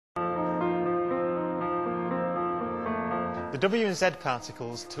The W and Z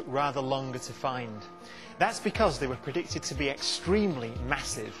particles took rather longer to find. That's because they were predicted to be extremely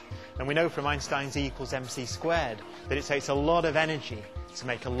massive, and we know from Einstein's E equals mc squared that it takes a lot of energy to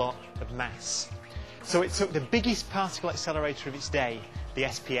make a lot of mass. So it took the biggest particle accelerator of its day, the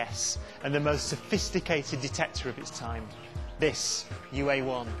SPS, and the most sophisticated detector of its time, this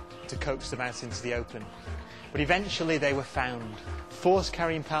UA1, to coax them out into the open. But eventually they were found,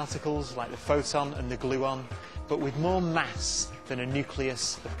 force-carrying particles like the photon and the gluon, but with more mass than a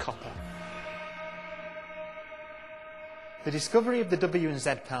nucleus of copper. The discovery of the W and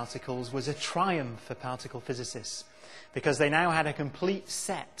Z particles was a triumph for particle physicists, because they now had a complete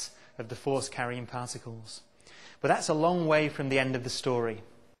set of the force-carrying particles. But that's a long way from the end of the story.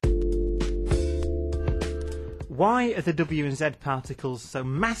 Why are the W and Z particles so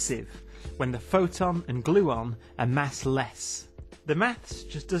massive when the photon and gluon are massless? The maths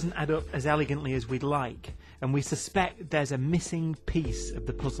just doesn't add up as elegantly as we'd like, and we suspect there's a missing piece of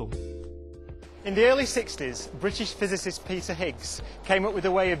the puzzle. In the early 60s, British physicist Peter Higgs came up with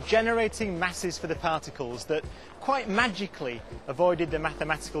a way of generating masses for the particles that quite magically avoided the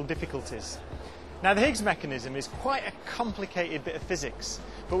mathematical difficulties. Now, the Higgs mechanism is quite a complicated bit of physics,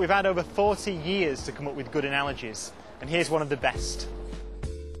 but we've had over 40 years to come up with good analogies, and here's one of the best.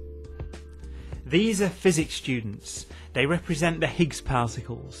 These are physics students. They represent the Higgs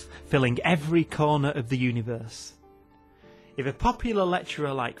particles, filling every corner of the universe. If a popular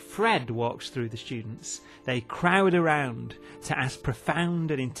lecturer like Fred walks through the students, they crowd around to ask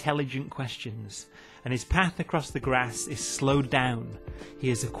profound and intelligent questions, and his path across the grass is slowed down. He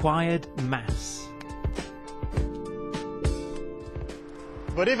has acquired mass.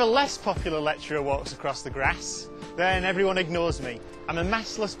 But if a less popular lecturer walks across the grass, then everyone ignores me. I'm a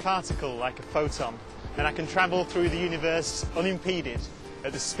massless particle like a photon, and I can travel through the universe unimpeded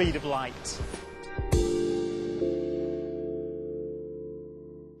at the speed of light.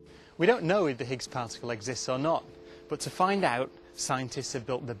 We don't know if the Higgs particle exists or not, but to find out, scientists have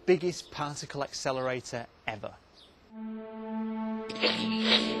built the biggest particle accelerator ever.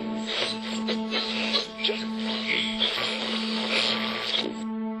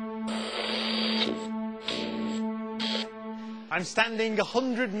 I'm standing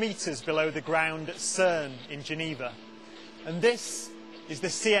 100 metres below the ground at CERN in Geneva, and this is the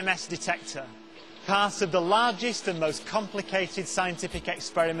CMS detector, part of the largest and most complicated scientific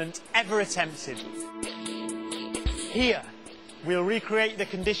experiment ever attempted. Here, we'll recreate the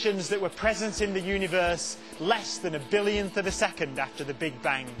conditions that were present in the universe less than a billionth of a second after the Big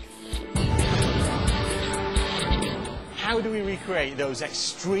Bang. How do we recreate those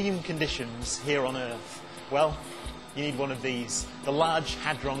extreme conditions here on Earth? Well, you need one of these, the Large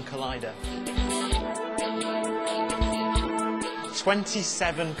Hadron Collider.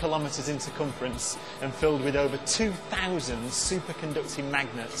 27 kilometres in circumference and filled with over 2,000 superconducting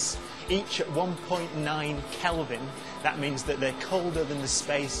magnets, each at 1.9 Kelvin. That means that they're colder than the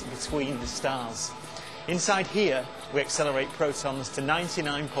space between the stars. Inside here, we accelerate protons to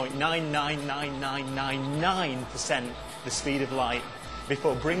 99.999999% the speed of light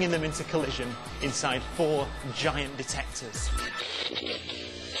before bringing them into collision inside 4 giant detectors.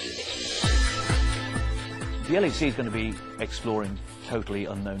 The LHC is going to be exploring totally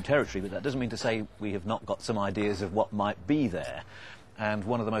unknown territory, but that doesn't mean to say we have not got some ideas of what might be there. And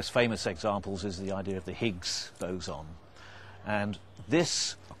one of the most famous examples is the idea of the Higgs boson. And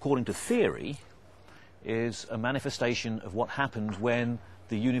this, according to theory, is a manifestation of what happened when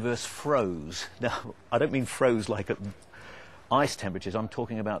the universe froze. Now, I don't mean froze like at ice temperatures. I'm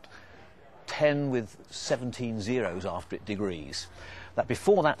talking about 10 with 17 zeros after it degrees. That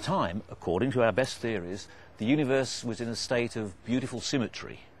before that time, according to our best theories, the universe was in a state of beautiful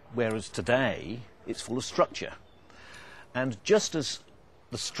symmetry, whereas today it's full of structure. And just as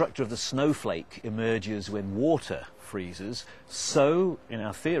the structure of the snowflake emerges when water freezes, so, in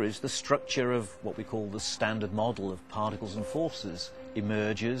our theories, the structure of what we call the standard model of particles and forces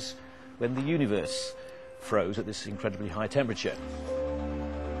emerges when the universe froze at this incredibly high temperature.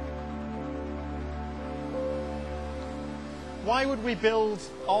 Why would we build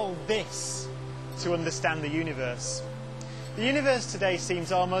all this to understand the universe? The universe today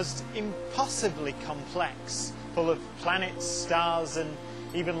seems almost impossibly complex, full of planets, stars, and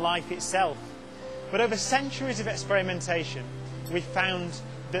even life itself. But over centuries of experimentation, we've found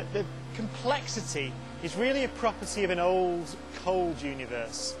that the complexity is really a property of an old, cold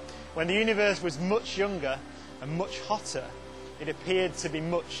universe. When the universe was much younger and much hotter, it appeared to be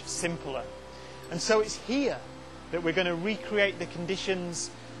much simpler. And so it's here that we're going to recreate the conditions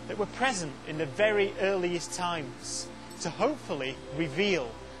that were present in the very earliest times to hopefully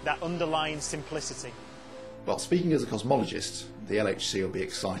reveal that underlying simplicity. Well, speaking as a cosmologist, the LHC will be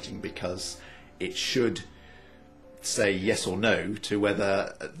exciting because it should say yes or no to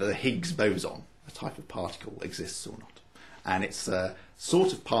whether the Higgs boson, a type of particle, exists or not. And it's a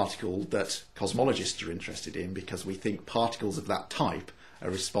sort of particle that cosmologists are interested in because we think particles of that type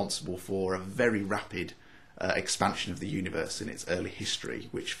are responsible for a very rapid expansion of the universe in its early history,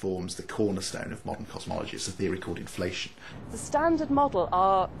 which forms the cornerstone of modern cosmology. It's a theory called inflation. The standard model,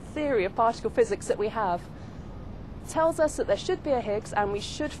 our theory of particle physics that we have, tells us that there should be a Higgs and we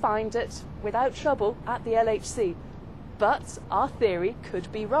should find it without trouble at the LHC. But our theory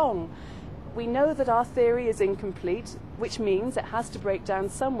could be wrong. We know that our theory is incomplete, which means it has to break down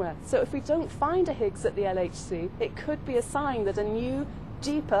somewhere. So if we don't find a Higgs at the LHC, it could be a sign that a new,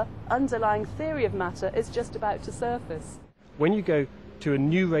 deeper, underlying theory of matter is just about to surface. When you go to a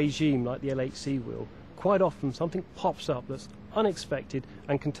new regime like the LHC will, quite often something pops up that's unexpected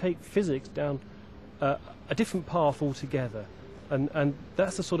and can take physics down a different path altogether. And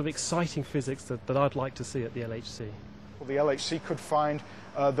that's the sort of exciting physics that I'd like to see at the LHC. Well, the LHC could find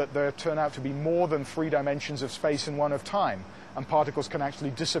that there turn out to be more than 3 dimensions of space and 1 of time, and particles can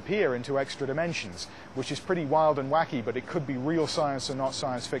actually disappear into extra dimensions, which is pretty wild and wacky, but it could be real science and not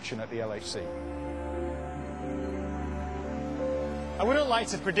science fiction at the LHC. I wouldn't like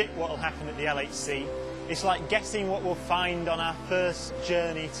to predict what will happen at the LHC. It's like guessing what we'll find on our first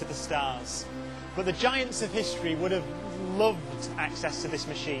journey to the stars. But the giants of history would have loved access to this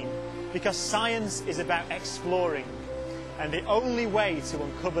machine because science is about exploring, and the only way to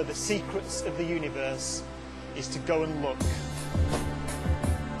uncover the secrets of the universe is to go and look.